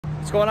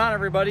What's going on,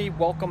 everybody?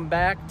 Welcome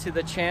back to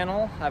the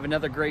channel. I have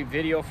another great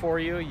video for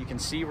you. You can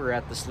see we're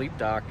at the Sleep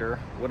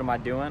Doctor. What am I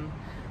doing?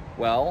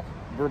 Well,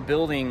 we're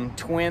building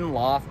twin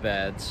loft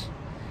beds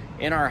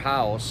in our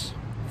house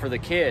for the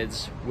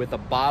kids with a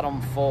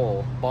bottom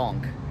full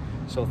bunk.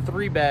 So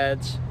 3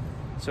 beds.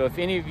 So if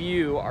any of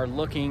you are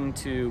looking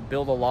to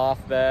build a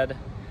loft bed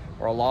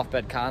or a loft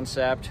bed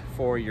concept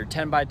for your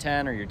 10 by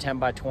 10 or your 10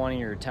 by 20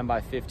 or your 10 by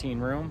 15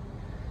 room,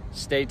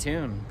 stay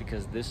tuned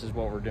because this is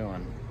what we're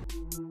doing.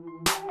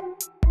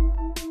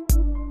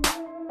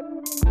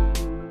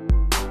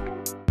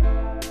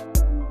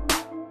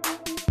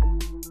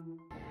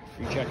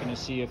 You're checking to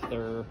see if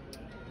they're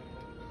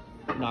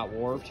not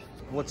warped.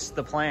 What's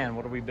the plan?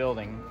 What are we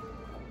building?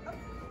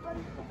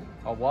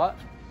 A what?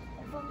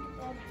 A bunk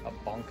bed. A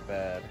bunk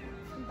bed.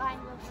 Combined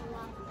with a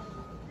loft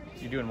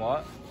bed. You doing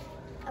what?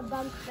 A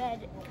bunk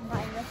bed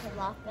combined with a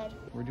loft bed.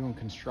 We're doing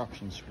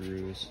construction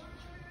screws.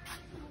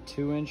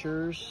 2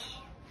 inches,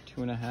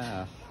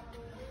 2.5.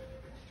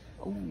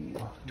 Ooh,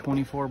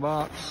 24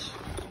 bucks.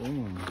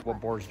 Boom. What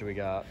boards do we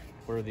got?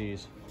 What are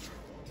these?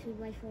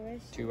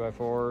 2x4s.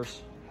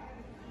 2x4s.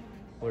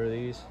 What are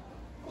these?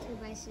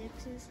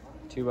 2x6s.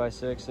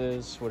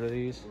 2x6s. What are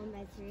these?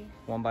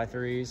 1x3.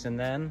 1x3s. And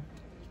then?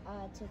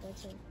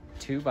 2x2.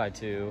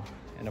 2x2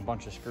 and a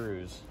bunch of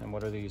screws. And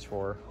what are these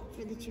for?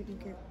 For the chicken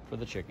coop. For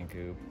the chicken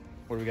coop.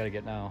 What do we got to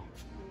get now?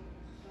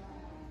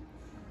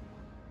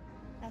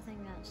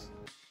 Nothing else.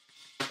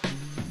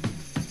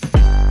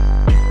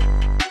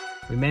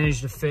 We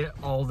managed to fit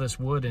all this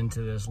wood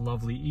into this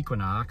lovely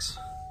Equinox.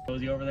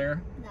 Cozy over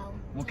there? No.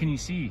 What can you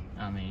see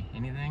on me?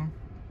 Anything?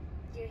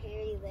 Your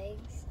hairy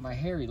legs. My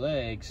hairy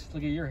legs?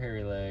 Look at your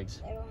hairy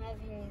legs. I don't have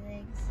hairy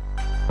legs.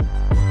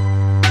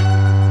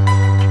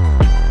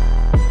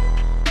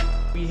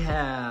 We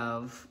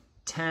have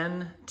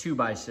 10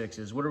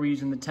 2x6s. What are we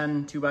using the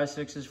 10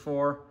 2x6s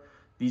for?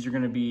 These are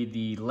going to be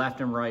the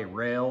left and right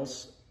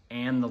rails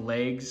and the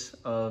legs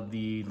of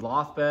the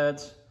loft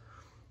beds.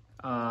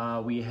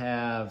 We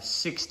have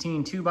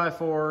 16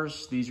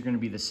 2x4s. These are going to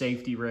be the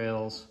safety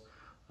rails.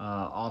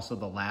 Also,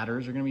 the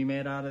ladders are going to be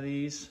made out of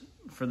these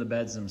for the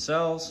beds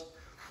themselves.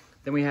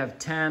 Then we have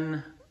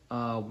 10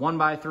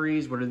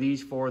 1x3s. What are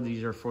these for?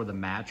 These are for the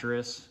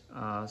mattress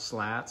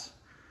slats.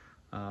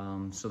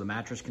 So the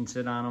mattress can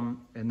sit on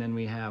them. And then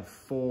we have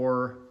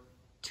 4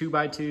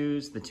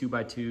 2x2s. The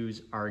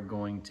 2x2s are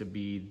going to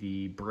be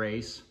the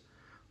brace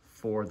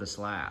for the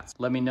slats.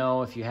 Let me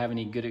know if you have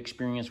any good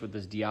experience with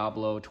this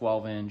Diablo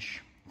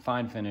 12-inch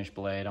fine finish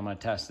blade. I'm gonna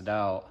test it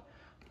out,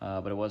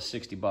 but it was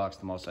 60 bucks,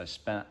 the most I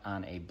spent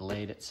on a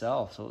blade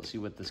itself. So let's see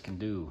what this can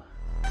do.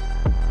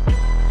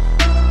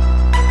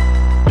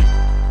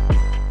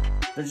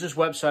 There's this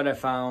website I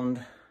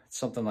found, it's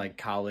something like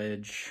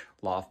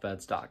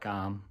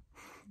collegeloftbeds.com,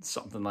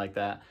 something like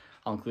that.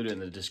 I'll include it in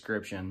the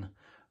description.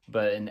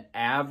 But an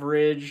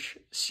average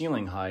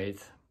ceiling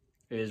height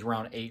is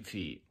around 8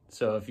 feet.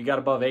 So if you got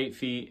above 8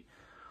 feet,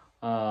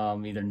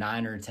 either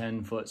 9 or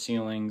 10 foot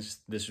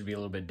ceilings, this would be a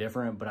little bit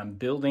different, but I'm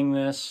building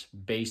this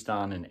based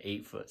on an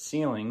 8-foot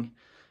ceiling,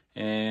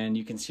 and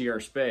you can see our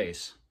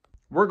space.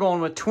 We're going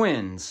with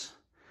twins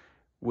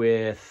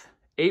with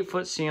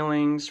 8-foot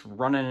ceilings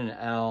running an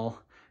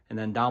L, and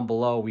then down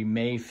below we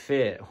may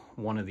fit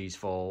one of these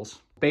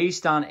fulls.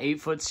 Based on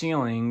 8-foot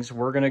ceilings,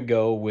 we're gonna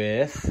go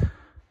with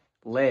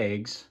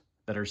legs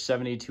that are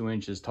 72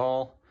 inches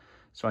tall.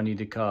 So I need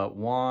to cut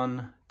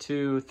 1,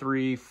 2,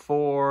 3,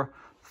 4,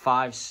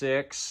 5,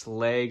 6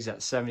 legs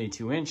at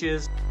 72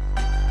 inches.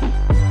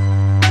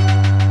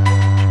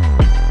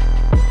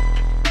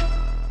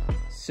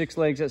 6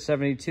 legs at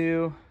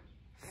 72,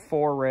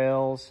 4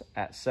 rails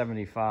at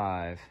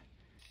 75.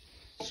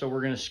 So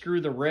we're gonna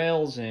screw the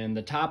rails in.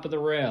 The top of the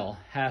rail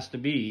has to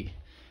be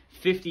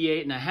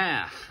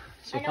 58.5.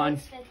 So find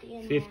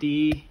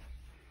 50.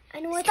 I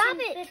know it's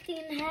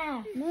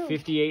 50.5. Move.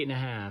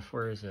 58.5.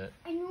 Where is it?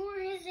 I know,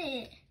 where is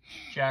it?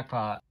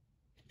 Jackpot.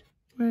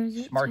 Where is it?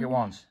 Just mark it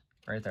once.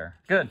 Right there.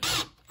 Good.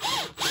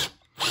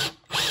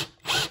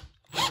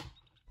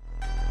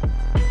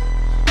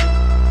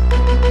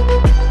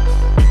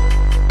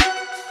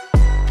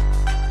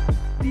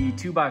 The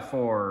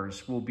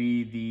 2x4s will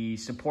be the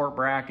support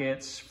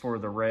brackets for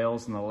the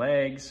rails and the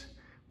legs,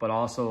 but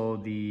also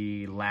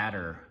the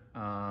ladder.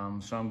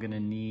 So I'm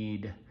gonna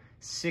need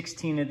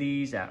 16 of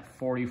these at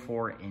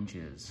 44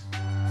 inches.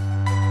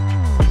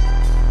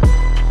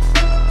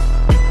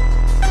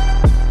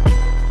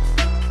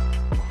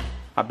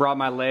 I brought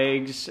my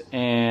legs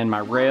and my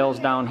rails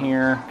down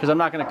here because I'm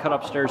not gonna cut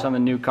upstairs on the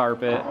new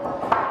carpet.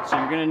 So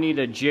you're gonna need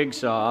a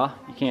jigsaw.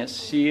 You can't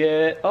see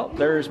it. Oh,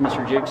 there's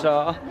Mr.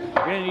 Jigsaw. You're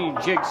gonna need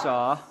a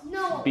jigsaw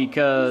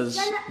because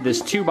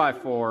this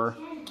 2x4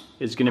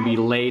 is gonna be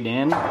laid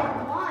in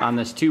on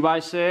this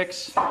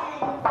 2x6.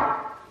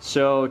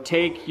 So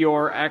take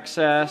your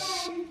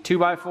excess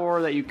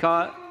 2x4 that you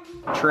cut,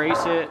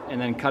 trace it,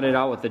 and then cut it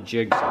out with a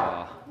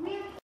jigsaw.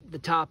 The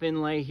top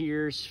inlay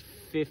here's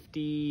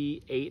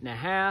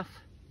 58.5.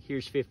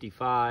 Here's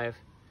 55.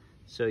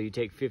 So you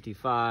take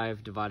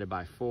 55 divided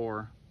by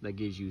 4. That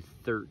gives you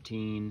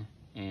 13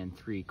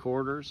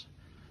 3/4.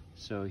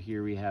 So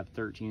here we have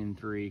 13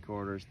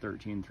 3/4,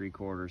 13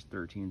 3/4,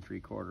 13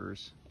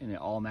 3/4, and it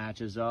all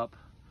matches up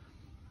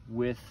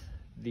with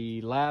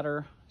the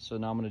ladder. So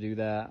now I'm gonna do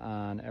that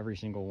on every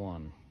single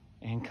one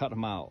and cut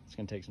them out. It's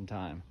gonna take some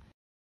time.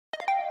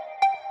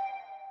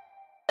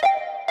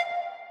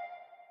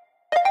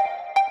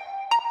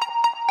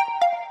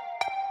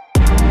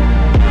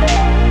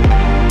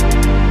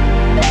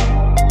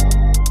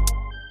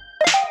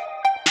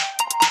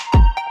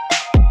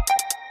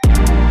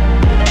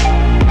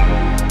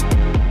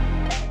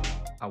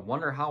 I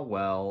wonder how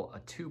well a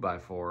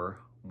 2x4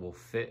 will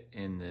fit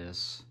in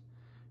this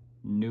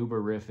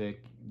nuberific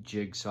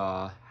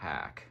jigsaw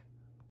hack.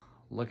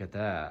 Look at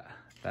that.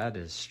 That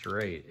is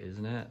straight,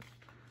 isn't it?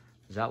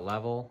 Is that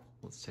level?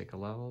 Let's take a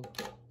level.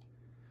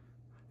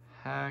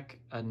 Heck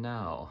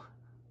no.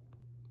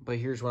 But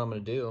here's what I'm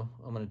gonna do.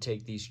 I'm gonna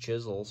take these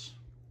chisels,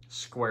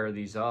 square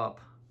these up,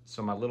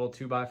 so my little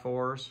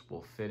 2x4s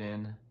will fit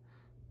in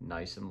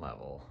nice and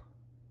level.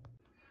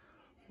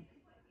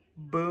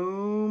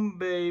 Boom,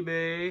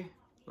 baby.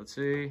 Let's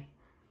see.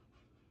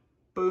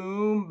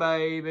 Boom,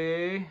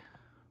 baby.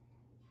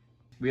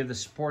 We have the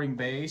supporting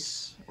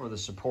base or the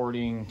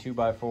supporting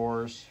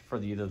 2x4s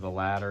for either the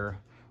ladder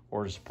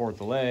or to support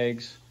the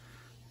legs.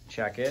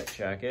 Check it,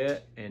 check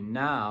it. And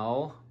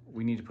now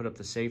we need to put up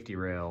the safety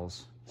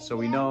rails. So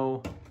we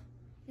know.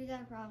 We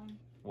got a problem.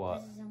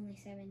 What? This is only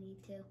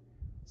 72.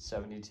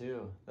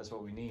 72. That's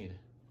what we need.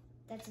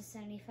 That's a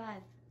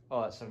 75.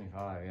 Oh, that's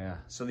 75, yeah.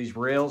 So these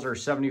rails are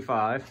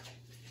 75.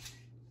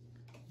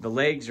 The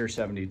legs are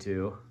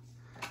 72.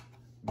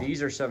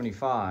 These are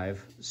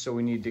 75. So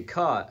we need to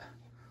cut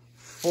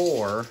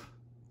 4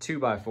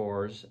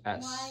 2x4s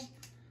at Why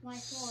 4?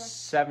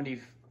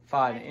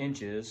 75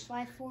 inches.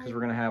 Why 4? Because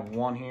we're gonna have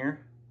one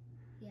here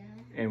Yeah.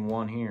 and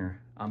one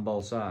here on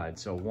both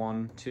sides. So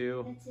 1,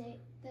 2, That's it.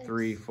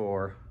 3,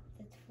 4.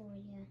 That's 4,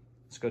 yeah.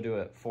 Let's go do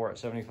it. 4 at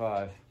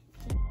 75.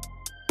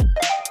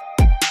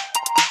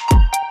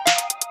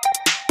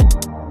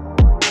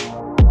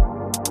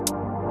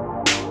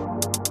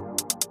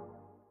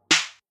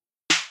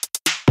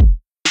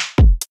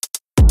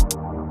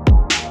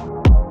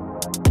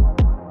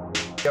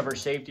 We have our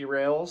safety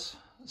rails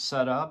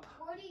set up.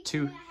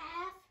 42 and a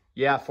half?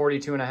 Yeah,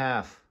 42 and a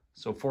half.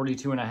 So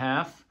 42 and a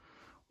half.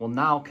 We'll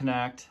now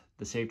connect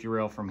the safety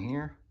rail from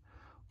here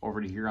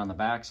over to here on the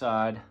back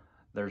side.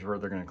 There's where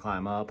they're gonna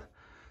climb up.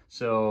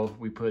 So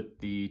we put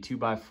the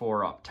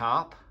 2x4 up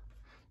top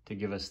to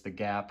give us the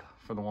gap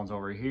for the ones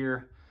over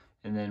here.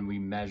 And then we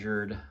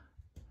measured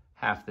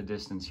half the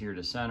distance here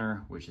to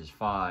center, which is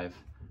 5.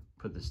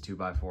 Put this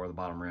 2x4, the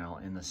bottom rail,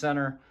 in the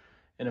center.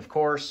 And of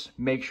course,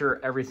 make sure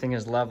everything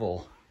is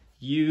level.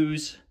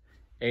 Use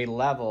a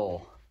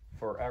level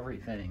for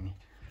everything.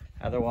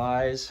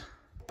 Otherwise,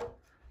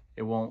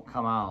 it won't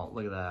come out.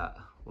 Look at that.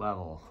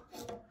 Level.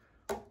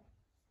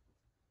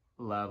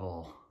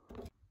 Level.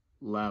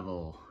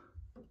 Level.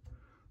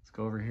 Let's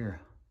go over here.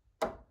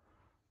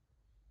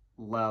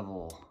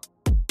 Level.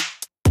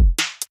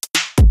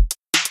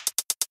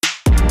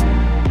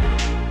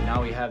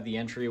 Now we have the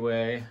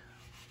entryway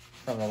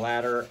from the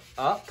ladder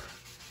up.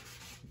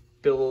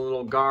 Build a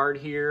little guard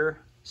here.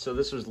 So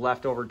this was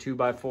leftover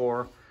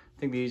 2x4. I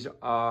think these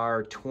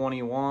are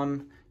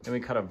 21. Then we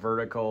cut a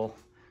vertical.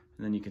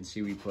 And then you can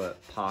see we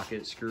put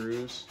pocket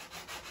screws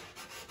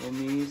in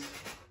these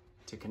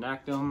to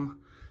connect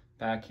them.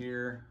 Back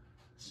here,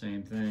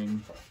 same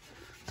thing.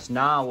 So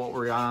now what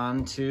we're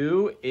on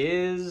to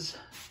is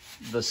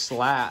the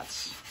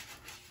slats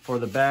for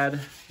the bed.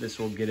 This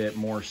will get it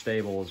more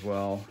stable as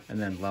well and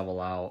then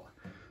level out.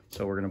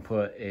 So we're gonna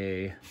put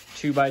a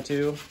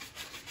 2x2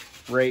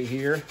 right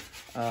here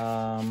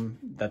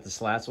that the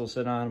slats will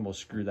sit on. We'll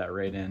screw that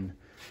right in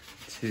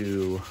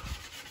to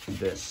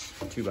this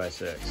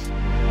 2x6.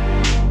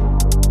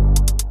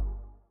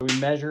 We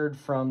measured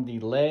from the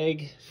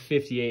leg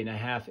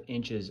 58.5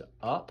 inches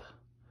up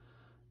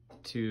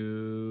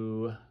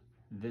to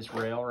this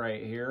rail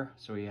right here.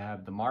 So we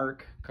have the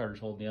mark, Carter's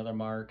holding the other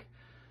mark.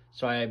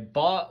 So I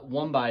bought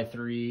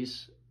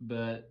 1x3s,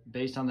 but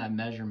based on that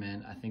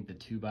measurement, I think the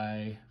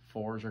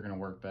 2x4s are gonna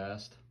work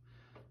best.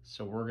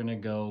 So we're gonna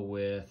go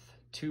with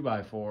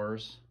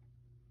 2x4s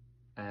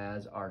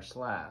as our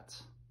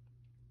slats.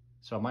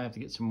 So I might have to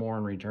get some more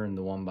in return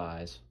the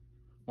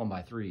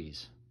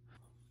 1x3s.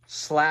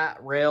 Slat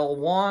rail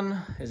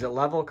 1, is it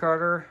level,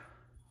 Carter?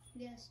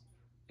 Yes.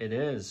 It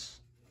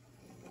is.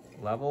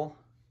 Level?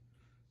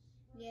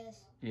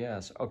 Yes.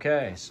 Yes,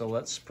 okay, so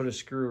let's put a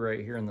screw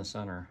right here in the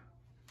center.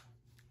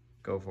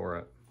 Go for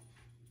it.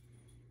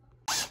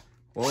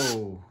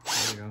 Whoa,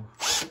 there you go.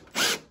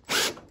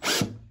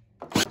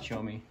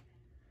 Show me.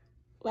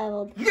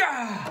 Leveled.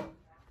 Yeah!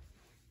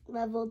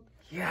 Leveled.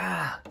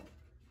 Yeah!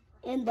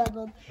 And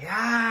leveled.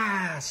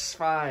 Yes!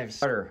 5.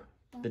 Carter,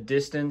 the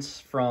distance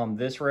from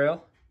this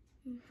rail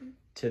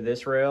to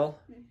this rail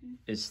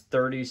is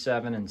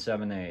 37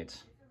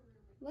 7/8.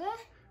 What?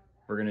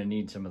 We're gonna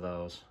need some of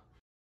those.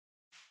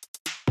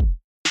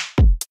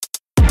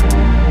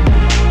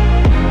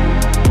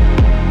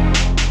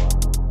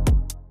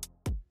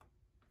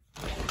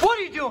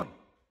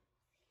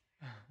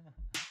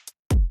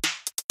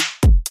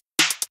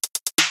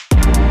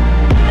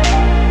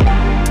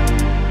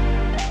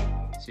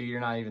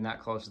 you're not even that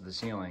close to the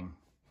ceiling.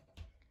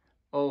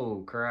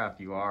 Oh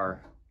crap, you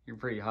are. You're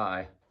pretty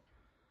high.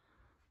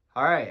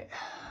 All right,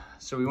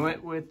 so we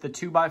went with the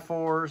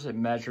 2x4s. It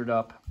measured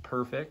up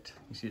perfect.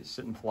 You see it's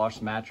sitting flush.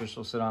 The mattress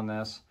will sit on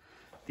this.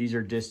 These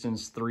are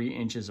distanced 3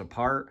 inches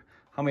apart.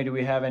 How many do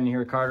we have in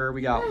here, Carter?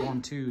 We got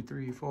 1, 2,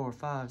 3, 4,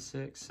 5,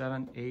 6,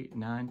 7, 8,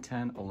 9,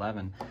 10,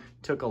 11.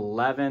 Took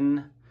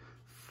 11,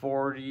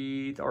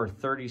 40, or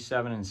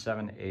 37 and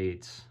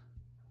 7/8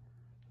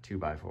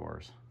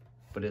 2x4s,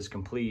 but it's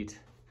complete.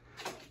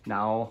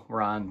 Now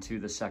we're on to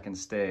the second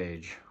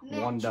stage.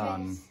 Mattress. One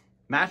done.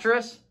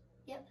 Mattress?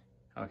 Yep.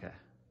 Okay.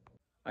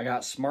 I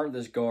got smart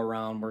this go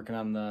around working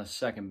on the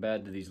second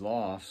bed to these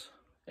lofts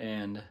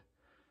and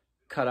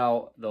cut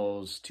out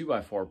those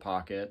 2x4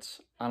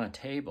 pockets on a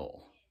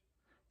table.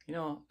 You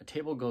know, a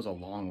table goes a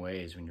long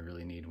ways when you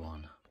really need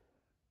one.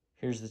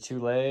 Here's the 2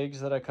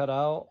 legs that I cut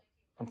out.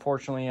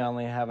 Unfortunately, I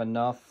only have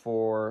enough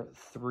for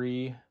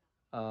 3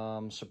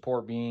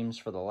 support beams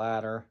for the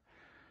ladder.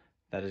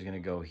 That is going to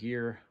go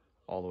here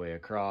all the way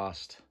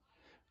across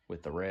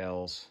with the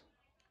rails.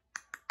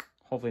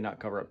 Hopefully not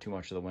cover up too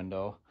much of the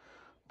window,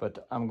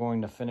 but I'm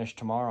going to finish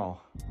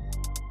tomorrow.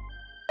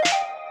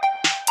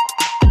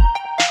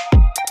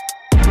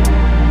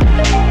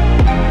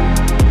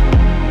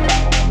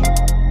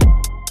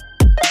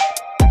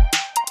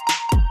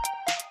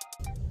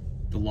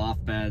 The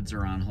loft beds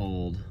are on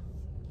hold,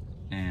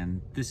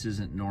 and this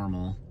isn't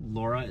normal.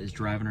 Laura is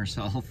driving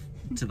herself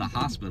to the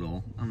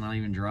hospital. I'm not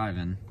even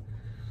driving,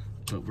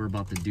 but we're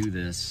about to do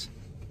this.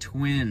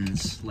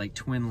 Twins, like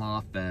twin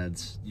loft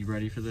beds. You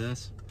ready for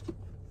this?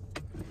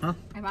 Huh?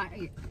 I'm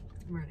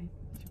ready.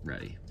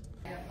 Ready.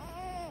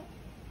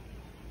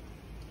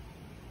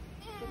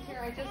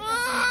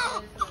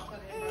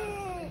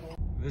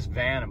 This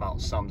van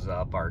about sums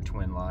up our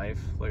twin life.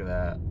 Look at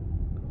that.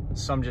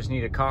 Some just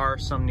need a car,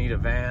 some need a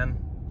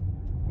van.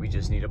 We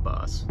just need a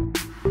bus.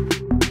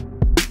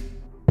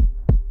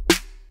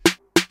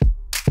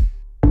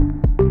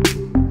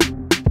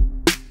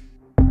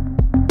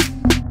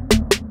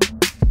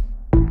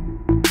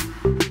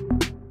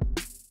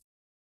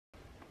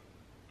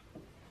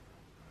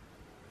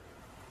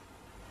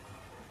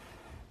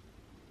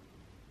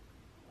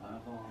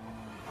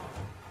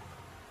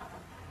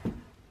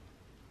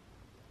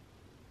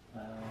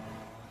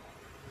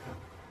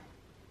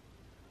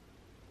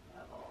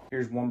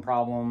 Here's one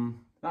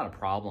problem, not a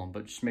problem,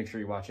 but just make sure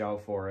you watch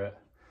out for it.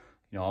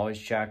 You know, always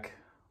check,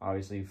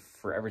 obviously,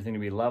 for everything to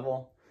be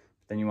level.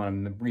 Then you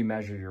want to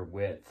remeasure your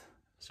width.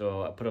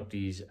 So I put up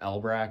these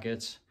L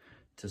brackets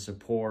to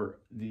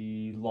support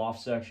the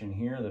loft section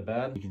here, the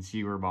bed. You can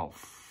see we're about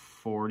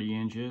 40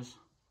 inches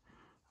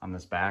on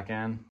this back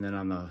end. And then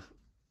on the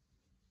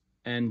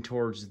end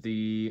towards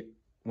the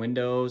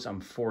windows,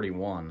 I'm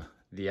 41.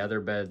 The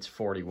other bed's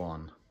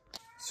 41.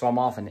 So I'm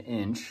off an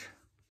inch.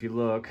 If you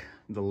look,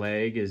 the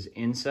leg is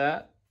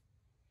inset,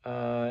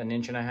 1.5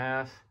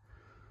 inches.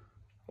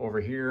 Over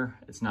here,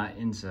 it's not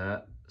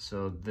inset,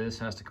 so this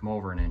has to come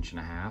over 1.5 inches,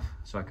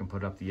 so I can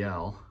put up the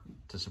L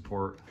to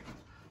support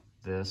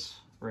this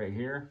right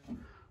here,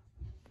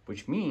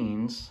 which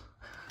means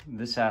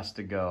this has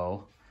to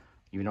go,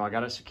 even though I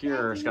got it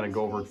secure, it's got to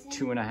go over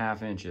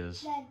 2.5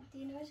 inches. Dad, do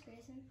you know where's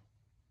Grayson?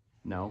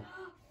 No.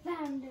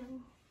 Found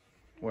him.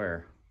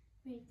 Where?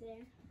 Right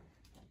there.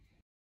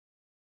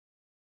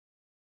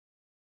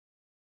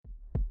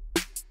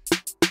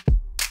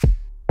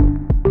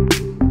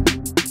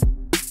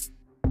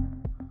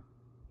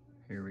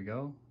 Here we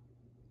go.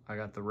 I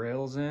got the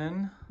rails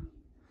in.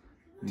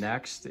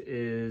 Next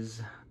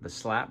is the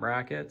slat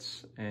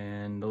brackets,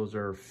 and those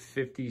are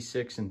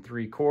 56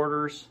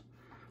 3/4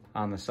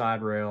 on the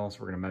side rails.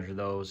 We're gonna measure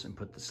those and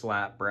put the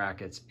slat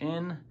brackets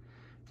in,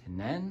 and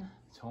then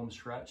it's home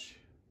stretch,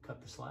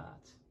 cut the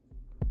slats.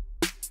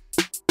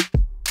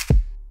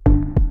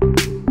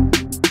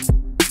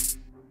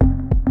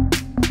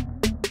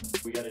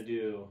 We gotta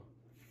do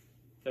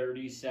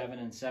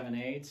 37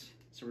 7/8,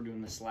 so we're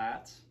doing the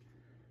slats.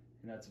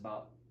 And that's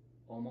about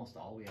almost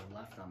all we have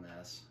left on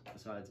this,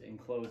 besides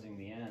enclosing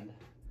the end.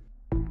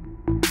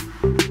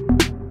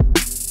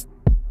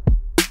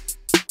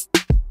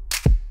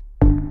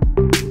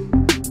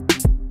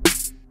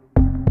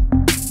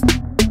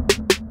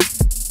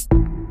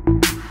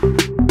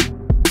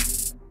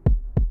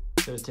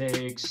 So it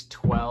takes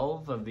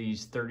 12 of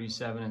these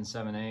 37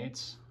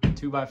 7/8,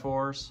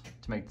 2x4s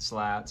to make the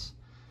slats.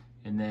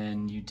 And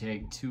then you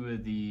take 2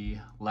 of the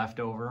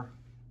leftover,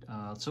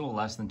 it's a little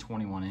less than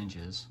 21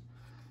 inches.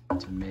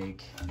 To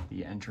make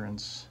the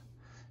entrance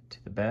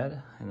to the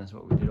bed, and that's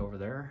what we did over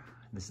there.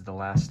 This is the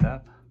last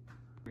step.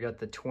 We got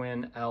the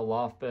twin L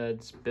loft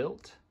beds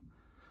built.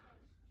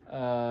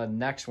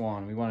 Next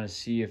one, we want to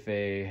see if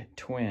a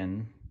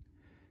twin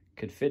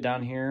could fit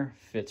down here.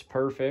 Fits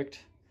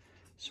perfect.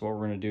 So what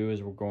we're going to do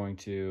is we're going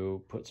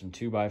to put some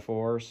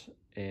 2x4s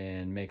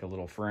and make a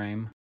little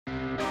frame.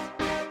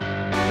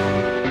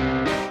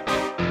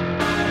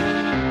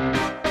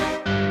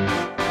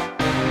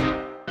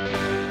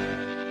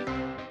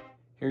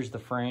 Here's the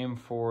frame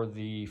for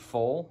the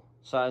full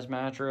size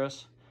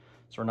mattress.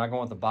 So we're not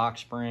going with the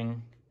box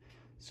spring.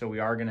 So we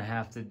are gonna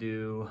have to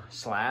do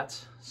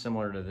slats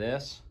similar to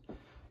this.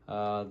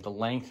 The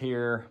length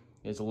here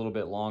is a little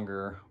bit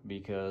longer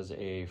because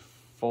a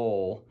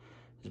full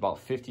is about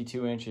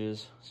 52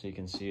 inches. So you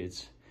can see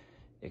it's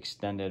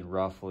extended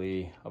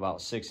roughly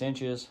about 6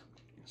 inches.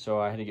 So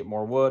I had to get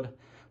more wood.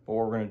 But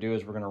what we're gonna do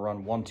is we're gonna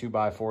run 1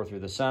 2x4 through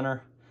the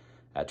center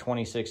at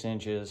 26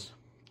 inches,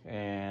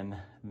 and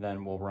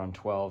then we'll run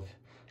 12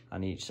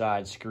 on each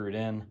side screwed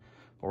in.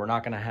 But we're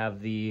not gonna have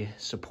the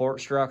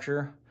support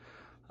structure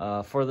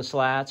for the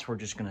slats. We're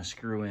just gonna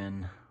screw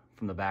in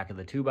from the back of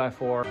the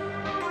 2x4.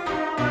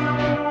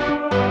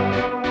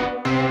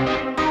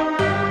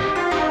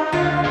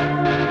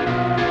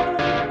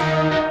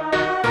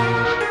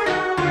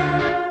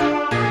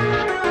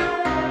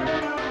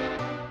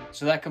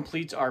 So that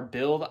completes our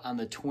build on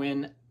the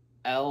twin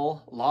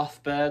L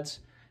loft beds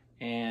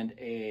and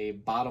a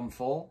bottom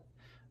full.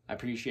 I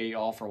appreciate you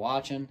all for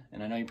watching,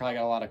 and I know you probably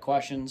got a lot of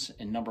questions.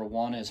 And number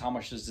one is, how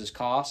much does this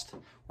cost,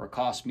 or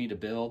cost me to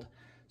build?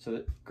 So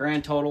the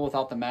grand total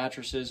without the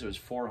mattresses, it was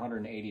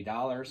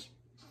 $480.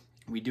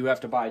 We do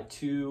have to buy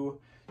 2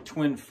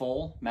 twin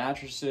full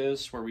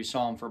mattresses where we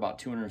saw them for about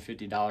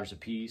 $250 a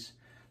piece.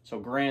 So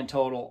grand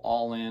total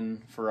all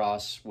in for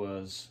us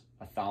was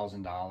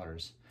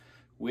 $1,000,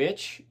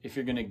 which if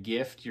you're gonna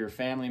gift your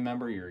family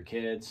member, your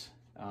kids,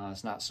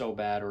 it's not so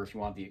bad. Or if you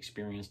want the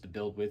experience to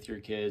build with your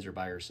kids or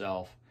by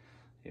yourself,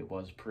 it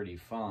was pretty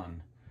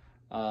fun.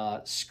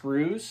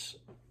 Screws.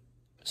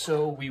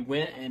 So we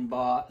went and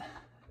bought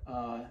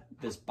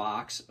this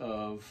box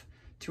of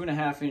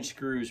 2.5-inch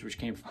screws, which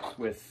came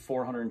with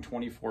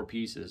 424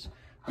 pieces.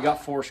 We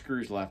got 4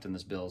 screws left in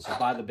this build, so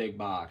buy the big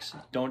box.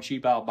 Don't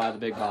cheap out, buy the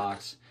big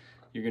box.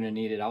 You're gonna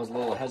need it. I was a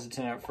little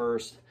hesitant at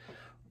first,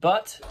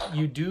 but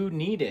you do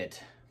need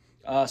it.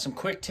 Some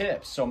quick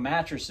tips. So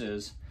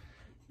mattresses,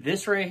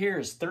 this right here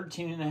is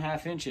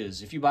 13.5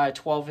 inches. If you buy a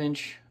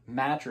 12-inch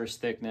mattress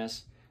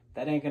thickness,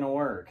 that ain't gonna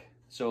work.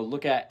 So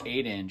look at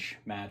 8-inch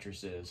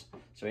mattresses.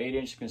 So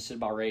 8-inch is gonna sit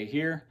about right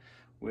here,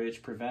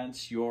 which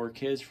prevents your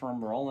kids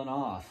from rolling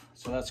off.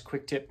 So that's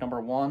quick tip number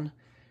 1.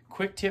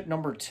 Quick tip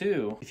number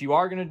 2, if you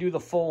are gonna do the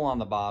full on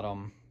the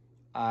bottom,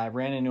 I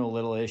ran into a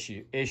little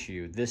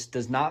issue. This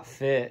does not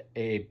fit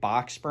a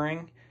box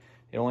spring.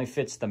 It only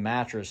fits the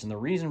mattress. And the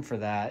reason for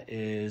that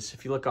is,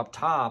 if you look up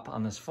top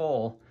on this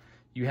full,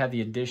 you have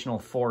the additional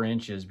 4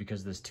 inches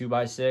because this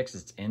 2x6,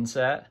 it's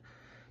inset.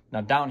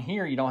 Now down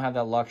here, you don't have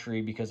that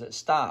luxury because it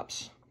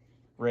stops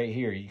right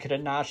here. You could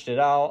have notched it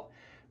out,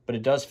 but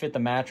it does fit the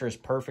mattress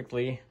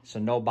perfectly. So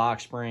no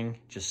box spring,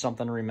 just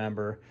something to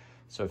remember.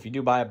 So if you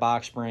do buy a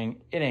box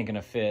spring, it ain't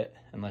gonna fit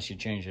unless you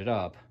change it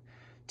up.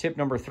 Tip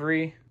number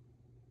 3,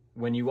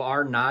 when you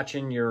are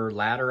notching your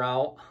ladder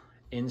out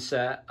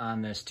inset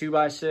on this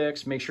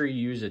 2x6, make sure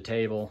you use a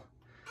table.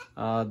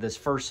 This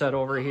first set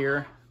over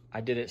here,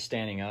 I did it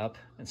standing up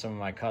and some of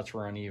my cuts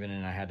were uneven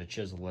and I had to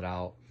chisel it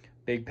out.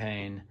 Big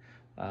pain.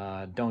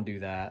 Don't do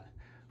that.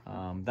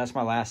 That's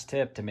my last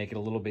tip to make it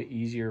a little bit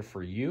easier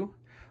for you,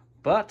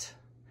 but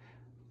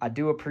I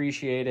do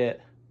appreciate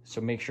it. So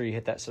make sure you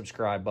hit that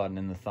subscribe button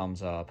and the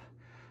thumbs up.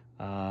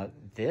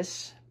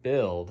 This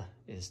build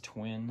is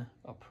twin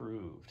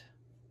approved,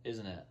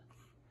 isn't it?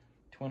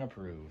 Twin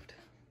approved.